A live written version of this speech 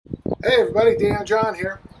Hey everybody, Dan John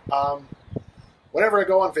here. Whenever I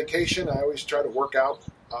go on vacation, I always try to work out.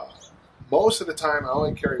 Most of the time, I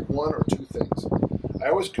only carry one or two things. I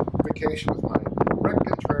always go on vacation with my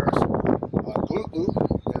rectus contraris glute loop,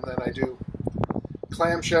 and then I do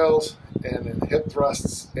clamshells and then hip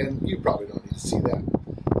thrusts, and you probably don't need to see that.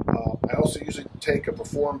 I also usually take a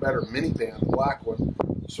Perform Better mini band, the black one,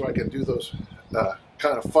 so I can do those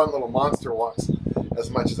kind of fun little monster walks as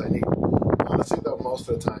much as I need. Honestly, though, most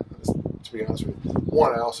of the time, to be honest with you,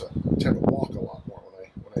 one, I also tend to walk a lot more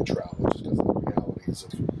when I travel, just because of the realities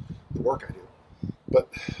of the work I do.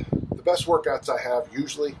 But the best workouts I have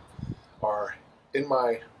usually are in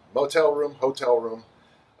my hotel room,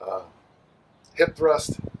 hip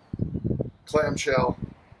thrust, clamshell,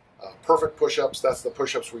 perfect push-ups. That's the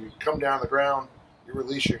push-ups where you come down the ground, you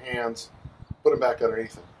release your hands, put them back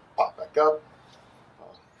underneath and pop back up.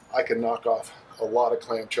 I can knock off a lot of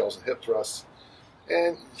clamshells and hip thrusts,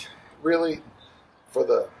 and really for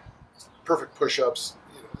the perfect push-ups,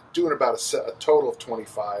 doing about a total of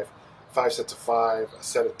 25, 5 sets of 5, a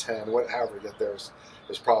set of 10, however you get there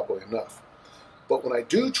is probably enough. But when I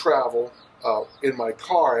do travel in my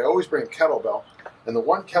car, I always bring a kettlebell, and the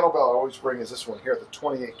one kettlebell I always bring is this one here, the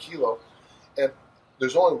 28 kilo, and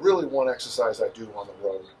there's only really one exercise I do on the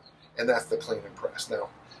road, and that's the clean and press. Now,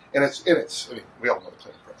 I mean, we all know the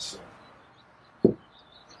clean and press. So.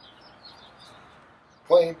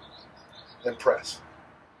 Clean and press.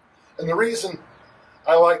 And the reason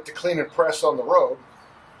I like to clean and press on the road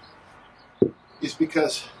is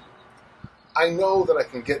because I know that I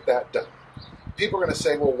can get that done. People are going to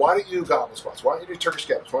say, well, why don't you do goblet squats? Why don't you do Turkish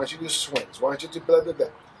get-ups? Why don't you do swings? Why don't you do blah, blah, blah?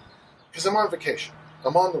 Because I'm on vacation.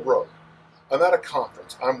 I'm on the road. I'm at a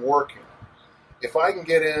conference. I'm working. If I can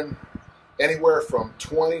get in anywhere from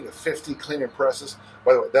 20 to 50 clean and presses,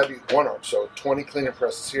 by the way, that'd be one arm, so 20 clean and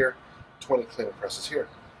presses here, 20 clean and presses here.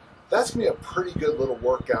 That's going to be a pretty good little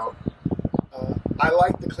workout. I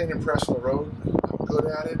like the clean and press on the road. I'm good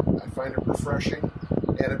at it. I find it refreshing,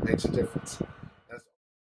 and it makes a difference.